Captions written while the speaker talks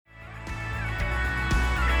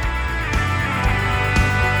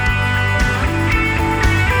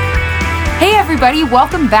everybody.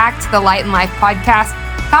 Welcome back to the Light and Life podcast,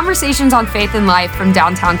 conversations on faith and life from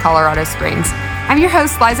downtown Colorado Springs. I'm your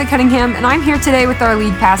host, Liza Cunningham, and I'm here today with our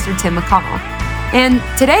lead pastor, Tim McConnell. And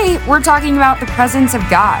today, we're talking about the presence of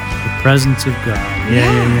God. The presence of God.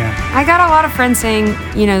 Yeah. I got a lot of friends saying,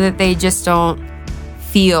 that they just don't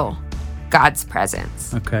feel God's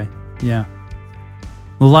presence. Okay, yeah.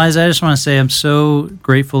 Well, Liza, I just want to say I'm so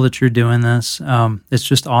grateful that you're doing this. It's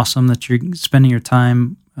just awesome that you're spending your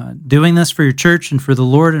time doing this for your church and for the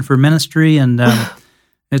Lord and for ministry. And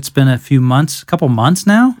it's been a couple months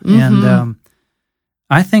now. Mm-hmm. And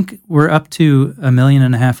I think we're up to 1.5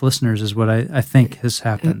 million listeners is what I think has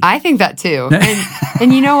happened. I think that too.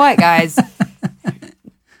 And you know what, guys?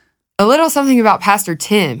 A little something about Pastor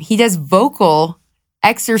Tim. He does vocal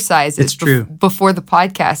exercises before the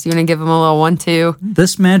podcast. You want to give him a little 1-2?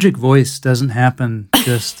 This magic voice doesn't happen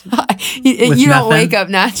just you don't wake up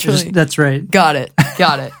naturally. That's right. Got it.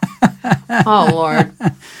 Oh, Lord.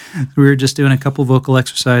 We were just doing a couple vocal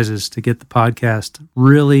exercises to get the podcast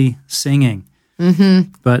really singing.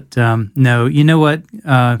 Mm-hmm. But no, you know what?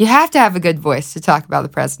 You have to have a good voice to talk about the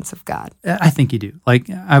presence of God. I think you do. Like,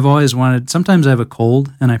 I've always wanted, sometimes I have a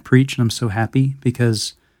cold and I preach and I'm so happy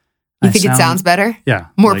because it sounds better? Yeah.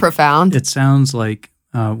 More profound? It sounds like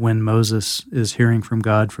when Moses is hearing from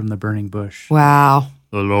God from the burning bush. Wow.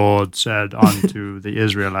 The Lord said unto the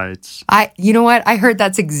Israelites. You know what? I heard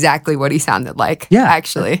that's exactly what he sounded like. Yeah.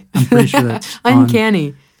 Actually. I'm pretty sure that's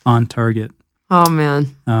uncanny. On target. Oh,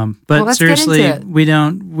 man. But seriously, we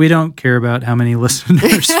don't care about how many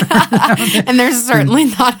listeners. And there's certainly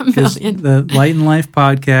not 1 million. The Light and Life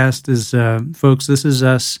podcast is, folks, this is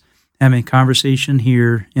us having a conversation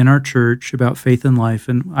here in our church about faith and life.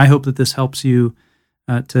 And I hope that this helps you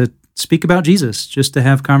to speak about Jesus, just to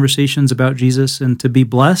have conversations about Jesus and to be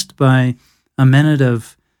blessed by a minute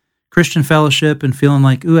of Christian fellowship and feeling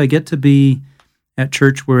like, ooh, I get to be at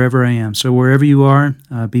church wherever I am. So wherever you are,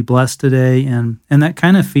 be blessed today. And that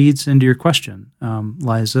kind of feeds into your question,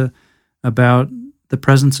 Liza, about the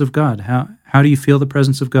presence of God. How do you feel the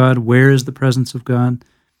presence of God? Where is the presence of God?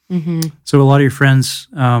 Mm-hmm. So a lot of your friends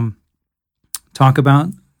talk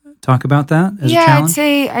about that as a challenge?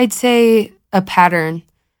 I'd say a pattern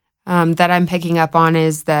that I'm picking up on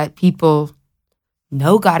is that people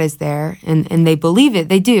know God is there and they believe it.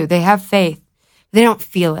 They do. They have faith. They don't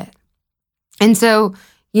feel it. And so,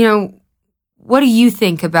 what do you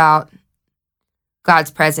think about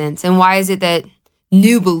God's presence? And why is it that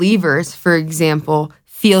new believers, for example,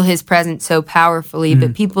 feel his presence so powerfully,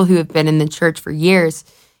 but people who have been in the church for years,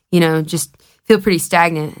 just feel pretty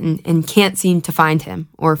stagnant and can't seem to find him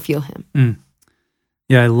or feel him?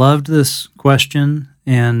 Yeah, I loved this question.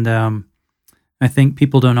 And I think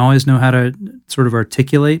people don't always know how to sort of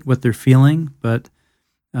articulate what they're feeling, but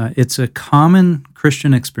it's a common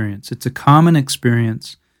Christian experience. It's a common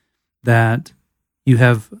experience that you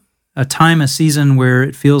have a season where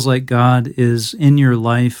it feels like God is in your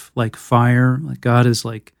life like fire, like God is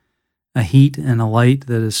like a heat and a light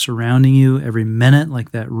that is surrounding you every minute,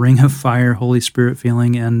 like that ring of fire, Holy Spirit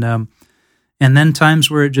feeling. And then times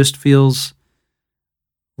where it just feels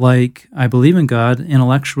like I believe in God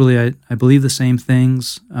intellectually, I believe the same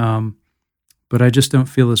things, but I just don't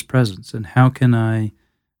feel his presence. And how can I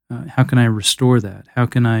restore that? How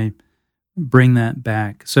can I bring that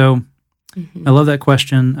back? So I love that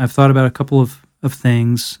question. I've thought about a couple of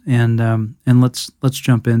things, and let's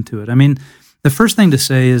jump into it. I mean, the first thing to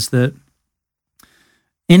say is that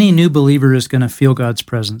any new believer is going to feel God's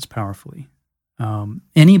presence powerfully.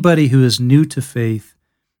 Anybody who is new to faith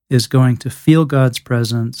is going to feel God's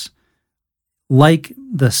presence like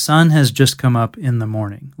the sun has just come up in the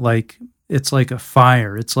morning. Like it's like a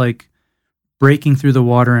fire. It's like breaking through the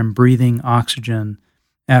water and breathing oxygen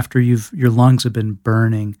after your lungs have been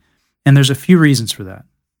burning. And there's a few reasons for that.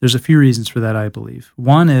 I believe.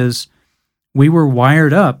 One is we were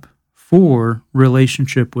wired up for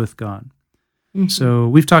relationship with God. Mm-hmm. So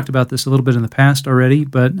we've talked about this a little bit in the past already,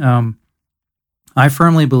 but I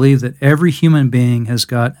firmly believe that every human being has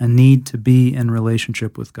got a need to be in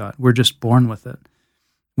relationship with God. We're just born with it.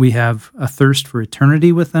 We have a thirst for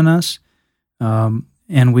eternity within us, and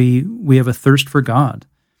we have a thirst for God.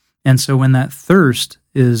 And so when that thirst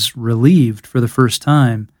is relieved for the first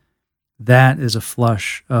time, that is a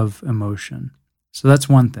flush of emotion. So that's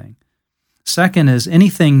one thing. Second is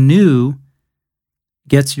anything new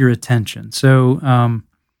gets your attention. So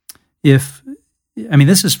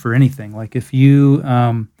this is for anything. Like if you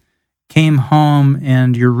came home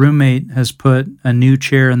and your roommate has put a new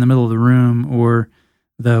chair in the middle of the room or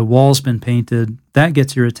the wall's been painted, that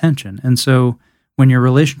gets your attention. And so when your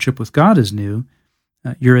relationship with God is new,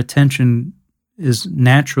 your attention is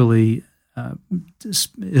naturally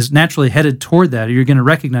is naturally headed toward that. You're going to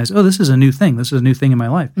recognize, oh, this is a new thing. This is a new thing in my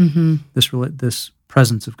life. Mm-hmm. This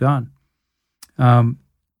presence of God. And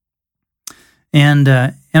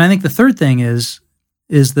I think the third thing is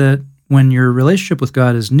that when your relationship with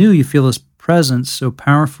God is new, you feel His presence so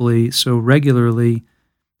powerfully, so regularly,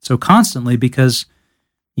 so constantly, because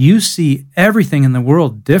you see everything in the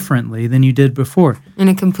world differently than you did before. In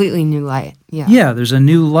a completely new light. Yeah. Yeah, there's a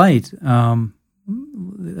new light.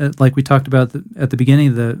 Like we talked about at the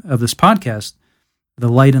beginning of this podcast, the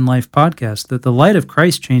Light and Life podcast, that the light of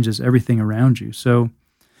Christ changes everything around you. So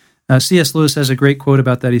C.S. Lewis has a great quote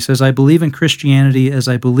about that. He says, "I believe in Christianity as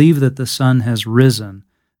I believe that the sun has risen,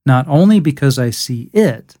 not only because I see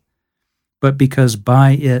it, but because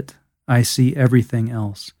by it I see everything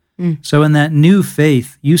else." So in that new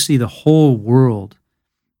faith, you see the whole world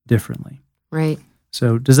differently. Right.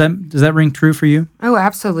 So does that ring true for you? Oh,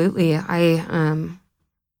 absolutely.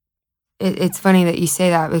 It's funny that you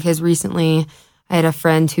say that, because recently I had a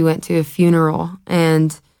friend who went to a funeral,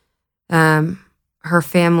 and her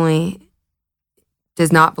family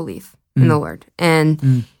does not believe in the Lord.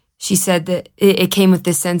 And she said that it came with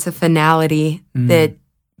this sense of finality that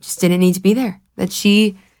just didn't need to be there.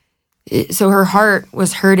 So her heart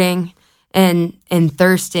was hurting and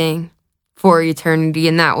thirsting for eternity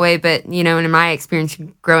in that way. But, in my experience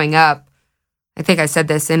growing up, I think I said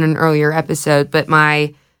this in an earlier episode, but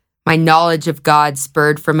my knowledge of God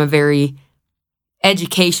spurred from a very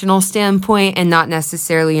educational standpoint and not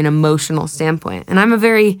necessarily an emotional standpoint. And I'm a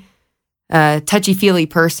very touchy-feely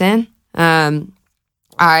person. I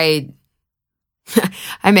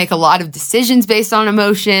make a lot of decisions based on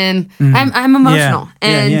emotion. I'm emotional.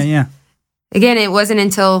 Yeah. Again, it wasn't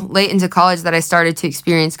until late into college that I started to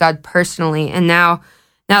experience God personally. And now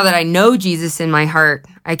that I know Jesus in my heart,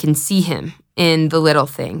 I can see Him in the little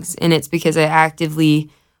things. And it's because I actively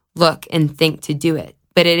look and think to do it.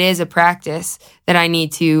 But it is a practice that I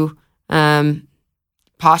need to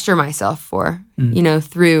posture myself for,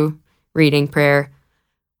 through reading, prayer,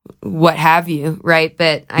 what have you, right?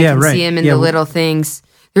 But I can see Him in the little things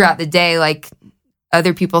throughout the day, like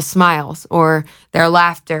other people's smiles or their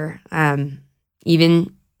laughter.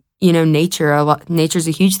 Even, nature. Nature's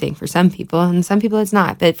a huge thing for some people, and some people it's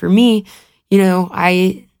not. But for me,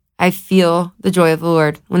 I feel the joy of the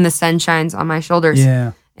Lord when the sun shines on my shoulders.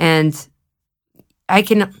 Yeah. And I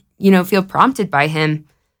can, feel prompted by Him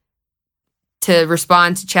to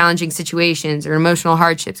respond to challenging situations or emotional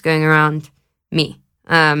hardships going around me.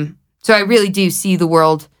 So I really do see the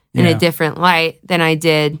world in a different light than I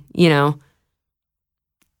did,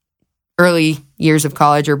 early years of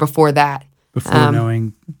college or before that. Before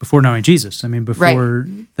knowing Jesus. I mean, before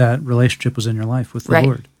that relationship was in your life with the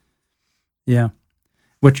Lord. Yeah.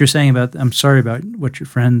 What you're saying I'm sorry about what your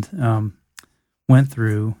friend went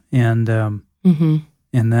through, and that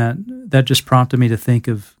just prompted me to think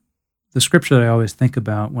of the scripture that I always think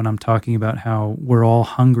about when I'm talking about how we're all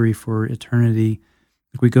hungry for eternity.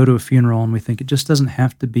 Like we go to a funeral and we think it just doesn't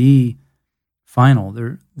have to be final.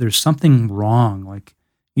 There's something wrong. Like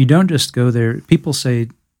you don't just go there. People say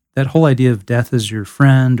that whole idea of death is your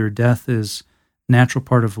friend or death is a natural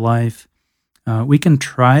part of life. We can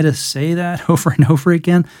try to say that over and over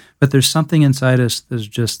again, but there's something inside us that's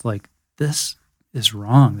just like, this is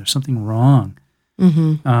wrong. There's something wrong.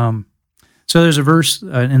 So there's a verse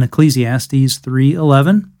in Ecclesiastes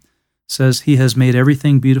 3:11 says, "He has made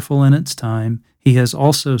everything beautiful in its time. He has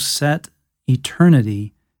also set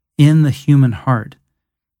eternity in the human heart.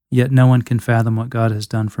 Yet no one can fathom what God has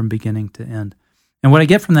done from beginning to end." And what I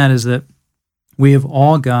get from that is that we have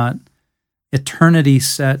all got eternity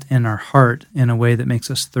set in our heart in a way that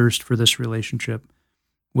makes us thirst for this relationship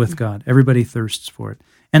with God. Everybody thirsts for it.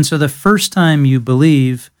 And so the first time you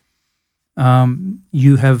believe,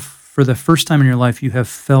 you have, for the first time in your life, you have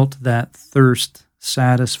felt that thirst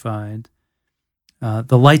satisfied.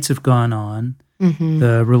 The lights have gone on.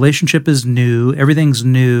 The relationship is new. Everything's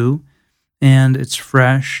new, and it's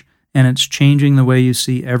fresh, and it's changing the way you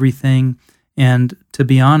see everything. And to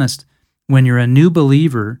be honest, when you're a new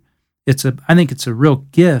believer, I think it's a real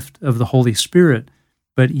gift of the Holy Spirit,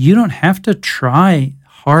 but you don't have to try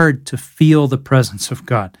hard to feel the presence of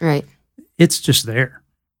God. Right. It's just there.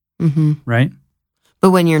 Right?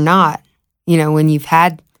 But when you're not, when you've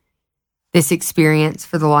had this experience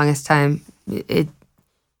for the longest time,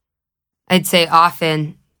 I'd say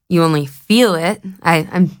often you only feel it.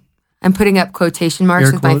 I'm putting up quotation marks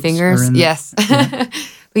Air with my fingers. Yes. Yeah.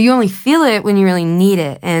 But you only feel it when you really need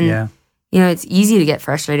it. And, it's easy to get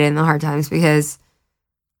frustrated in the hard times because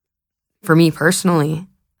for me personally,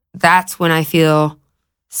 that's when I feel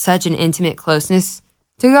such an intimate closeness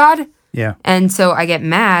to God. Yeah. And so I get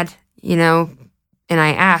mad, and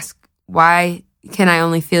I ask, why can I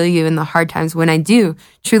only feel you in the hard times when I do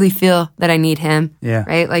truly feel that I need him? Yeah.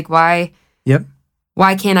 Right? Like, why? Yep.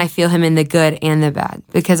 Why can't I feel him in the good and the bad?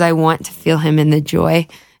 Because I want to feel him in the joy.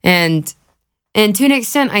 And to an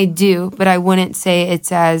extent I do, but I wouldn't say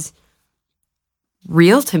it's as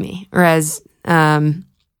real to me or as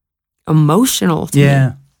emotional to me.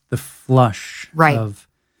 Yeah. The flush Right. of...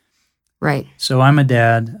 Right. So I'm a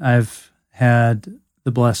dad. I've had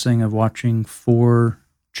the blessing of watching 4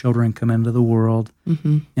 children come into the world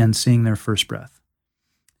and seeing their first breath.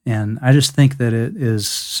 And I just think that it is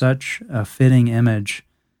such a fitting image.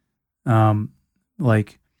 And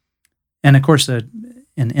of course, an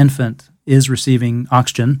infant is receiving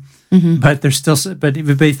oxygen, but there's still, but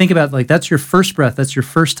you think about, like, that's your first breath. That's your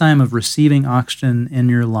first time of receiving oxygen in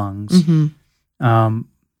your lungs.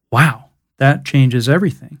 Wow, that changes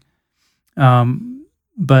everything.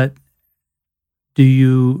 But do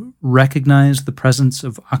you recognize the presence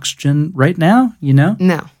of oxygen right now? No.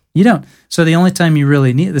 You don't. So the only time you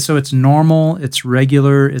really need it, so it's normal, it's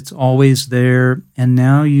regular, it's always there, and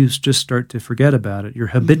now you just start to forget about it. You're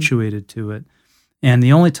habituated to it. And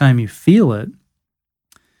the only time you feel it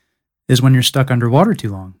is when you're stuck underwater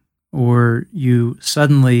too long, or you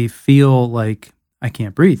suddenly feel like, I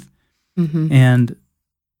can't breathe. And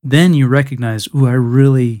then you recognize, ooh, I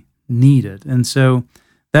really need it. And so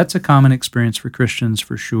that's a common experience for Christians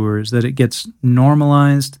for sure, is that it gets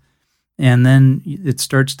normalized. And then it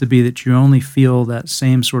starts to be that you only feel that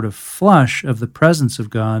same sort of flush of the presence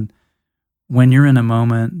of God when you're in a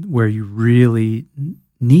moment where you really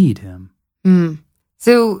need him.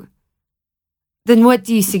 So then what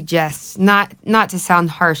do you suggest? Not to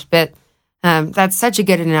sound harsh, but that's such a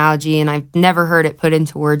good analogy, and I've never heard it put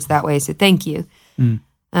into words that way, so thank you.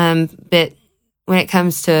 But when it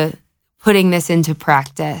comes to putting this into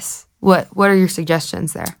practice, what are your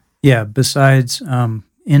suggestions there? Yeah, besides...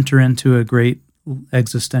 enter into a great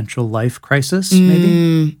existential life crisis,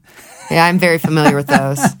 maybe? Yeah, I'm very familiar with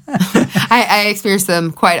those. I experience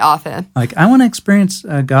them quite often. Like, I want to experience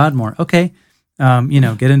God more. Okay,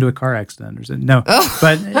 get into a car accident or something. No,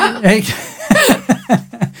 but hey,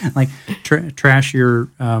 like trash your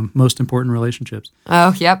most important relationships.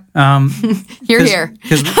 Oh, yep. Here.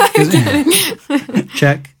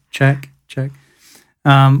 Check.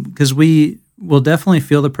 Because we will definitely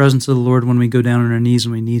feel the presence of the Lord when we go down on our knees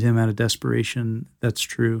and we need him out of desperation. That's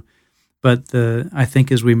true. But I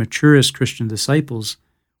think as we mature as Christian disciples,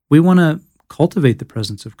 we want to cultivate the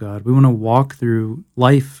presence of God. We want to walk through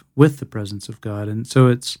life with the presence of God. And so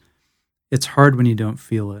it's hard when you don't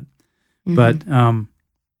feel it. But I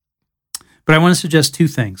want to suggest two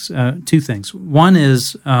things. One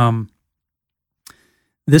is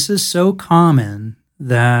this is so common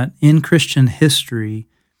that in Christian history,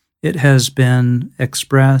 it has been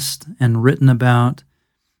expressed and written about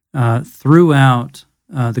throughout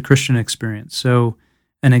the Christian experience. So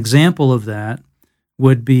an example of that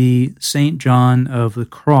would be St. John of the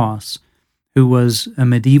Cross, who was a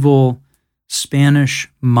medieval Spanish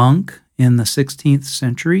monk in the 16th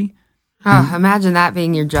century. Oh, imagine that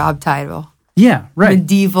being your job title. Yeah, right.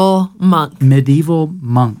 Medieval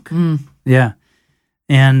monk. Yeah.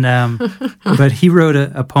 And but he wrote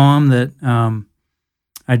a poem that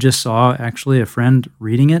I just saw, actually, a friend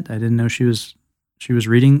reading it. I didn't know she was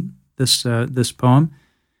reading this poem.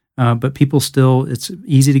 But people still, it's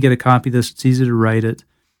easy to get a copy of this. It's easy to write it.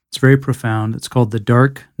 It's very profound. It's called The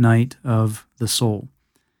Dark Night of the Soul.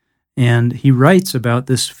 And he writes about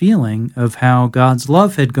this feeling of how God's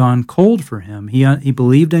love had gone cold for him. He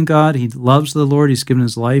believed in God. He loves the Lord. He's given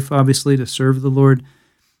his life, obviously, to serve the Lord.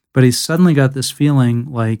 But he's suddenly got this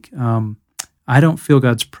feeling like, I don't feel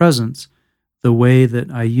God's presence the way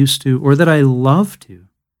that I used to, or that I love to.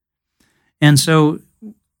 And so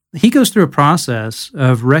he goes through a process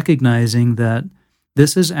of recognizing that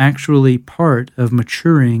this is actually part of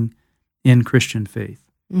maturing in Christian faith.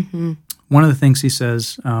 Mm-hmm. One of the things he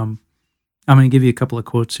says, I'm going to give you a couple of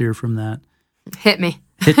quotes here from that. Hit me.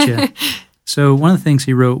 Hit you. So one of the things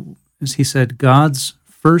he wrote is he said, God's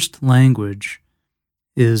first language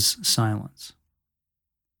is silence.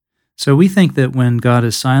 So we think that when God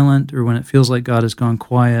is silent, or when it feels like God has gone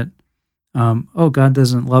quiet, God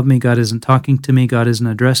doesn't love me, God isn't talking to me, God isn't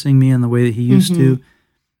addressing me in the way that he used to.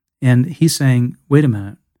 And he's saying, wait a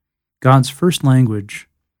minute, God's first language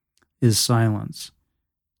is silence.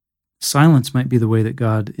 Silence might be the way that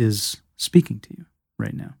God is speaking to you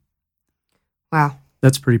right now. Wow.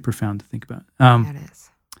 That's pretty profound to think about. That is.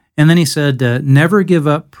 And then he said, never give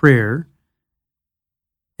up prayer,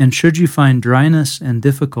 and should you find dryness and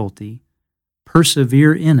difficulty,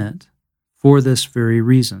 persevere in it for this very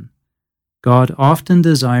reason. God often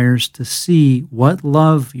desires to see what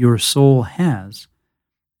love your soul has,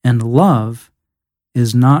 and love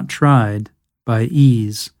is not tried by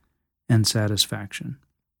ease and satisfaction.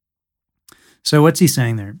 So what's he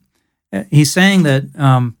saying there? He's saying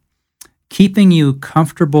that keeping you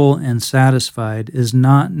comfortable and satisfied is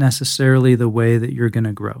not necessarily the way that you're going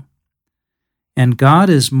to grow. And God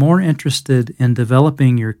is more interested in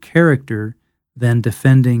developing your character than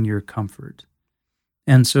defending your comfort.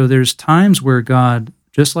 And so there's times where God,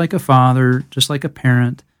 just like a father, just like a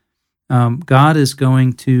parent, God is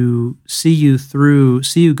going to see you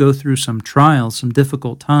go through some trials, some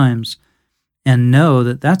difficult times, and know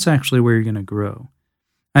that that's actually where you're going to grow.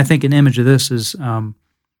 I think an image of this is, I'm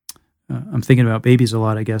thinking about babies a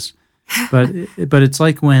lot, I guess, but it's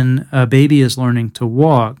like when a baby is learning to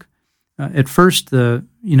walk. At first, when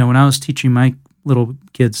I was teaching my little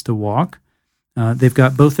kids to walk, they've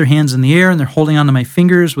got both their hands in the air and they're holding onto my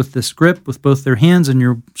fingers with this grip with both their hands, and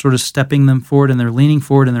you're sort of stepping them forward and they're leaning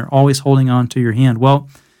forward and they're always holding on to your hand. Well,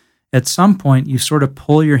 at some point, you sort of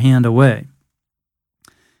pull your hand away.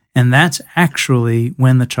 And that's actually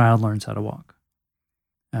when the child learns how to walk.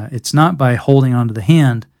 It's not by holding onto the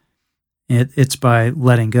hand, it's by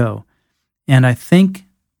letting go. And I think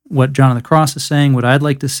what John of the Cross is saying, what I'd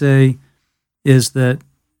like to say, is that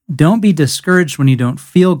don't be discouraged when you don't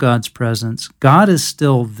feel God's presence. God is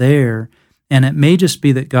still there, and it may just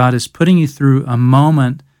be that God is putting you through a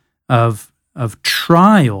moment of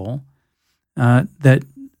trial that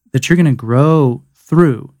you're going to grow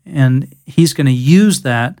through, and He's going to use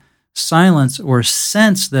that silence or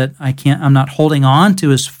sense that I'm not holding on to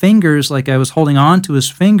His fingers like I was holding on to His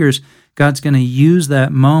fingers. God's going to use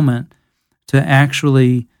that moment to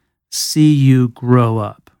actually see you grow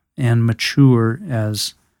up and mature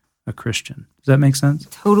as a Christian. Does that make sense?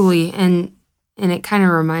 Totally. And it kind of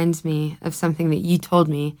reminds me of something that you told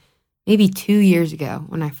me maybe 2 years ago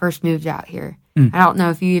when I first moved out here. I don't know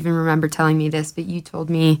if you even remember telling me this, but you told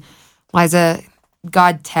me, Liza,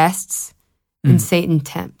 God tests and Satan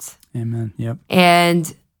tempts. Amen. Yep.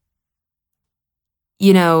 And,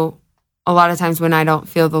 a lot of times when I don't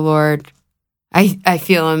feel the Lord, I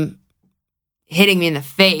feel Him hitting me in the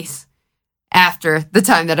face after the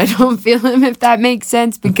time that I don't feel Him, if that makes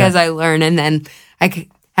sense, because I learn, and then I could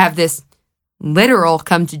have this literal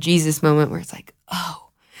come to Jesus moment where it's like, oh,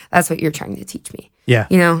 that's what you're trying to teach me. Yeah.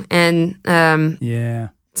 And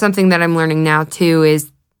something that I'm learning now too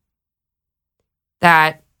is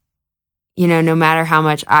that, no matter how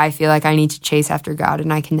much I feel like I need to chase after God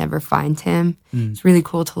and I can never find Him, it's really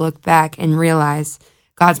cool to look back and realize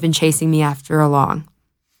God's been chasing me after along.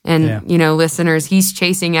 And, listeners, He's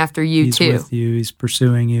chasing after you too. He's with you. He's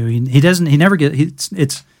pursuing you.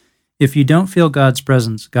 If you don't feel God's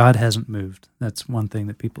presence, God hasn't moved. That's one thing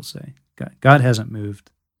that people say. God hasn't moved.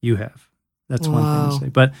 You have. That's one thing to say.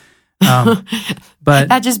 But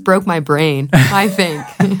that just broke my brain, I think.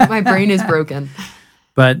 My brain is broken.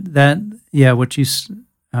 But what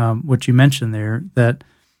you mentioned there, that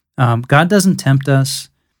God doesn't tempt us.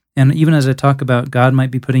 And even as I talk about God might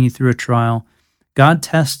be putting you through a trial, God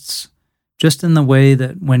tests just in the way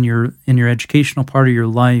that when you're in your educational part of your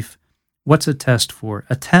life, what's a test for?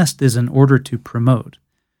 A test is in order to promote.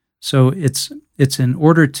 So it's in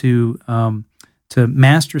order to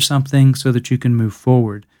master something so that you can move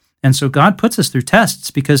forward. And so God puts us through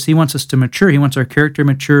tests because He wants us to mature. He wants our character to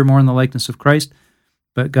mature more in the likeness of Christ.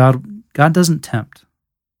 But God doesn't tempt.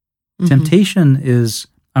 Temptation is,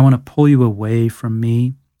 I want to pull you away from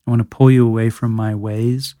me. I want to pull you away from my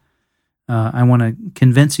ways. I want to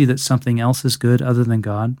convince you that something else is good other than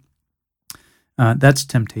God. That's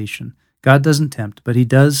temptation. God doesn't tempt, but He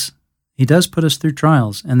does put us through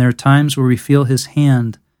trials. And there are times where we feel His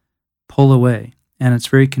hand pull away. And it's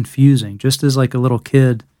very confusing. Just as like a little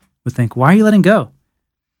kid would think, why are you letting go?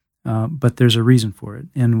 But there's a reason for it,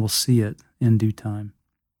 and we'll see it in due time.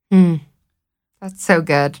 That's so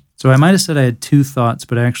good. So I might have said I had 2 thoughts,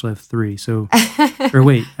 but I actually have 3. So, or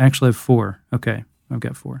wait, I actually have 4. Okay, I've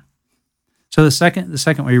got 4. So the second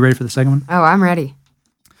one, are you ready for the second one? Oh, I'm ready.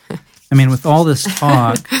 I mean, with all this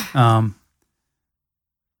talk,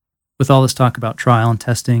 about trial and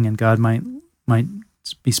testing, and God might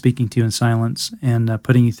be speaking to you in silence and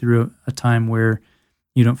putting you through a time where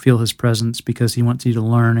you don't feel His presence because He wants you to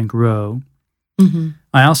learn and grow.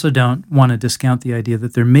 I also don't want to discount the idea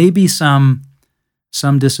that there may be some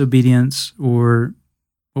disobedience, or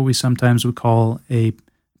what we sometimes would call a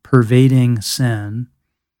pervading sin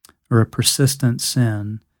or a persistent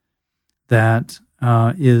sin that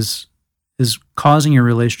is causing your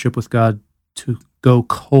relationship with God to go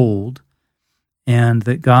cold, and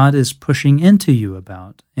that God is pushing into you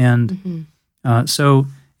about. And so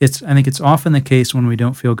I think it's often the case when we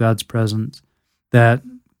don't feel God's presence that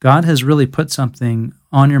God has really put something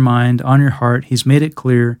on your mind, on your heart. He's made it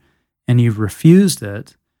clear, and you've refused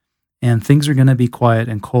it, and things are going to be quiet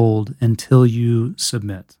and cold until you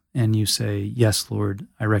submit and you say, yes, Lord,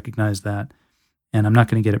 I recognize that, and I'm not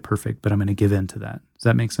going to get it perfect, but I'm going to give in to that. Does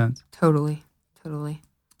that make sense? Totally.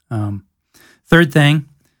 Third thing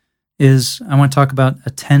is I want to talk about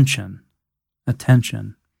attention.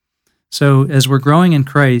 So as we're growing in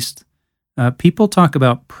Christ, people talk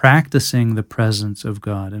about practicing the presence of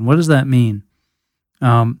God. And what does that mean?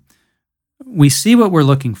 We see what we're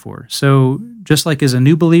looking for. So just like as a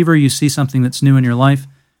new believer, you see something that's new in your life,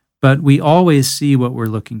 but we always see what we're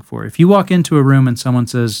looking for. If you walk into a room and someone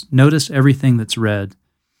says, notice everything that's red,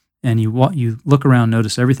 and you look around,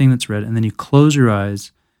 notice everything that's red, and then you close your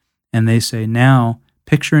eyes, and they say, now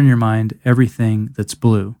picture in your mind everything that's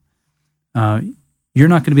blue. You're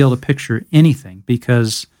not going to be able to picture anything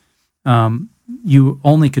because you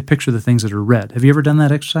only could picture the things that are red. Have you ever done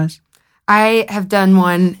that exercise? I have done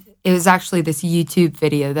one. It was actually this YouTube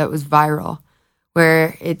video that was viral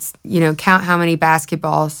where it's, count how many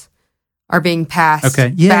basketballs are being passed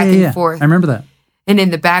back and forth. I remember that. And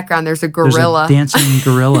in the background, there's a gorilla. There's a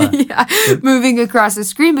dancing gorilla. Moving across the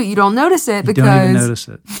screen, but you don't notice it because don't even notice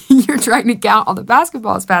it. You're trying to count all the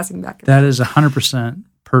basketballs passing back and forth. That is 100%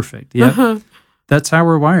 perfect. Yep. That's how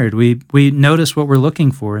we're wired. We notice what we're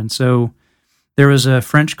looking for. And so there was a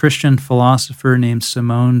French Christian philosopher named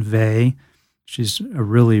Simone Weil. She's a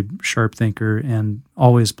really sharp thinker and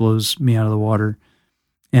always blows me out of the water.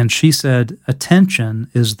 And she said, attention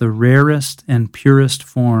is the rarest and purest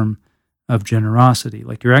form of generosity.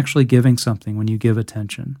 Like you're actually giving something when you give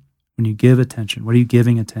attention. When you give attention, what are you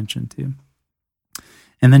giving attention to?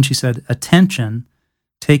 And then she said, attention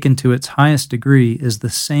taken to its highest degree is the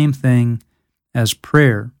same thing as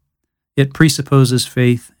prayer. It presupposes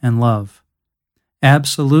faith and love.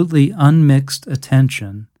 Absolutely unmixed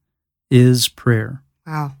attention is prayer.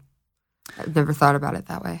 Wow. I've never thought about it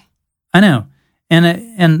that way. I know.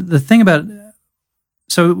 And the thing about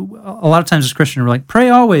so a lot of times as Christians, we're like, pray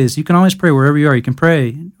always. You can always pray wherever you are. You can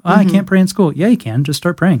pray. I can't pray in school. Yeah, you can. Just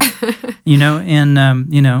start praying. Close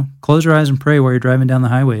your eyes and pray while you're driving down the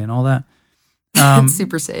highway and all that. It's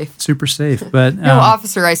super safe. Super safe. But no,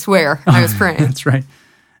 officer, I swear, I was praying. That's right.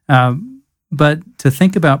 But to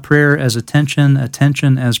think about prayer as attention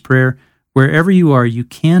as prayer, wherever you are, you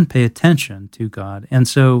can pay attention to God. And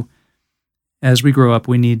so as we grow up,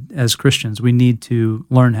 as Christians, we need to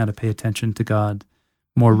learn how to pay attention to God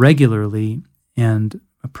more regularly and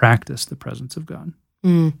practice the presence of God.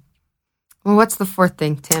 Well, what's the fourth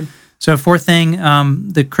thing, Tim? So fourth thing,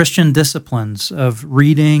 the Christian disciplines of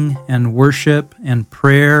reading and worship and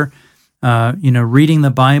prayer. Reading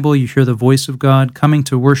the Bible, you hear the voice of God. Coming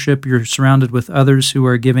to worship, you're surrounded with others who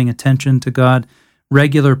are giving attention to God.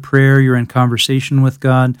 Regular prayer, you're in conversation with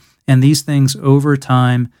God. And these things over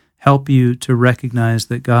time help you to recognize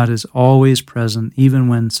that God is always present, even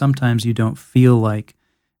when sometimes you don't feel like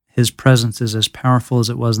His presence is as powerful as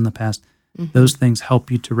it was in the past. Mm-hmm. Those things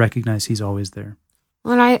help you to recognize He's always there.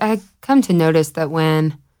 Well, and I come to notice that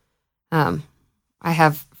when I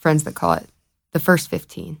have friends that call it the first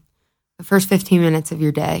 15 minutes of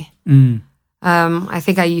your day. I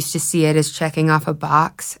think I used to see it as checking off a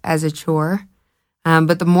box as a chore.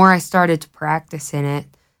 But the more I started to practice in it,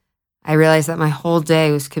 I realized that my whole day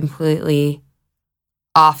was completely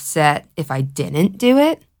offset if I didn't do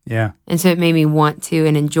it. Yeah. And so it made me want to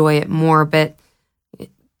and enjoy it more. But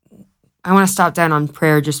I want to stop down on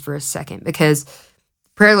prayer just for a second because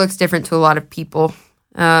prayer looks different to a lot of people.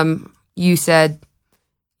 You said,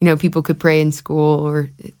 people could pray in school or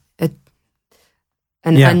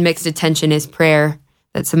unmixed attention is prayer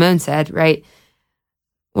that Simone said, right?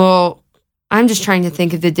 Well, I'm just trying to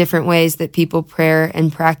think of the different ways that people pray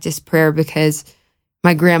and practice prayer because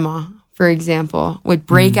my grandma, for example, would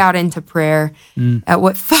break out into prayer at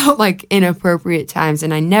what felt like inappropriate times,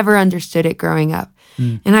 and I never understood it growing up.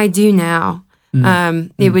 And I do now.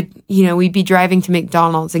 It would, we'd be driving to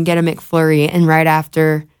McDonald's and get a McFlurry, and right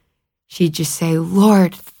after, she'd just say,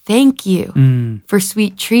 Lord, thank you for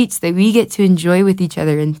sweet treats that we get to enjoy with each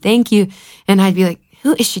other, and thank you. And I'd be like,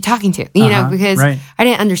 who is she talking to? Because I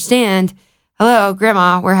didn't understand. Hello,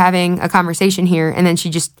 Grandma, we're having a conversation here. And then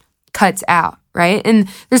she just cuts out, right? And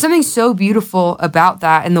there's something so beautiful about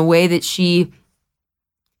that and the way that she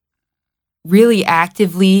really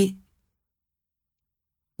actively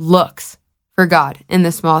looks for God in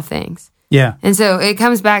the small things. Yeah. And so it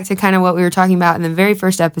comes back to kind of what we were talking about in the very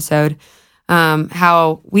first episode,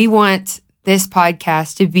 how we want this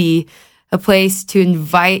podcast to be a place to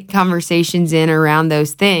invite conversations in around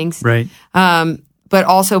those things. Right. but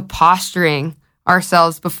also posturing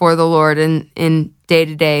ourselves before the Lord in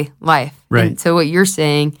day-to-day life. Right. And so what you're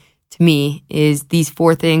saying to me is these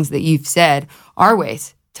 4 things that you've said are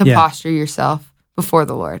ways to posture yourself before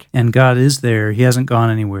the Lord. And God is there. He hasn't gone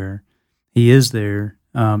anywhere. He is there.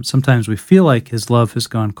 Sometimes we feel like his love has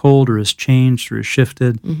gone cold or has changed or has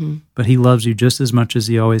shifted, but he loves you just as much as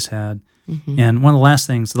he always had. And one of the last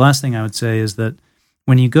thing I would say is that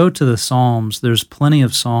when you go to the Psalms, there's plenty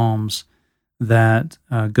of Psalms that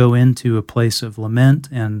go into a place of lament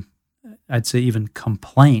and I'd say even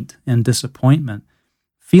complaint and disappointment,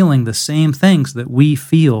 feeling the same things that we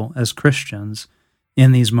feel as Christians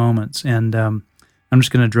in these moments. And I'm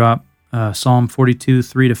just going to drop Psalm 42,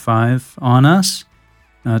 3-5 on us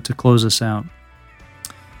to close us out.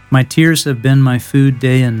 My tears have been my food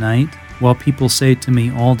day and night, while people say to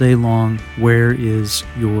me all day long, "Where is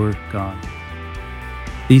your God?"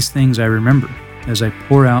 These things I remember as I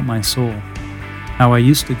pour out my soul, how I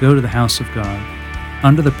used to go to the house of God,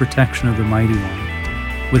 under the protection of the Mighty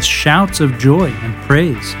One, with shouts of joy and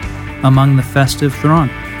praise among the festive throng.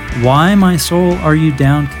 Why, my soul, are you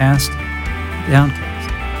downcast?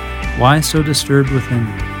 Why so disturbed within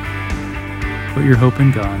me? Put your hope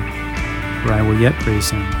in God, for I will yet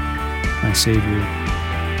praise him, my Savior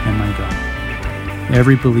and my God.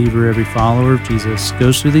 Every believer, every follower of Jesus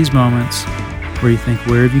goes through these moments where you think,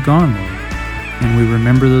 where have you gone, Lord? And we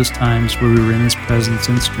remember those times where we were in his presence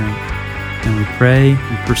and strength, and we pray,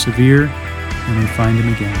 we persevere, and we find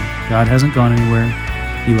him again. God hasn't gone anywhere.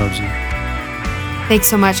 He loves you. Thanks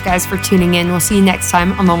so much, guys, for tuning in. We'll see you next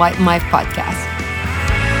time on the Light and Life podcast.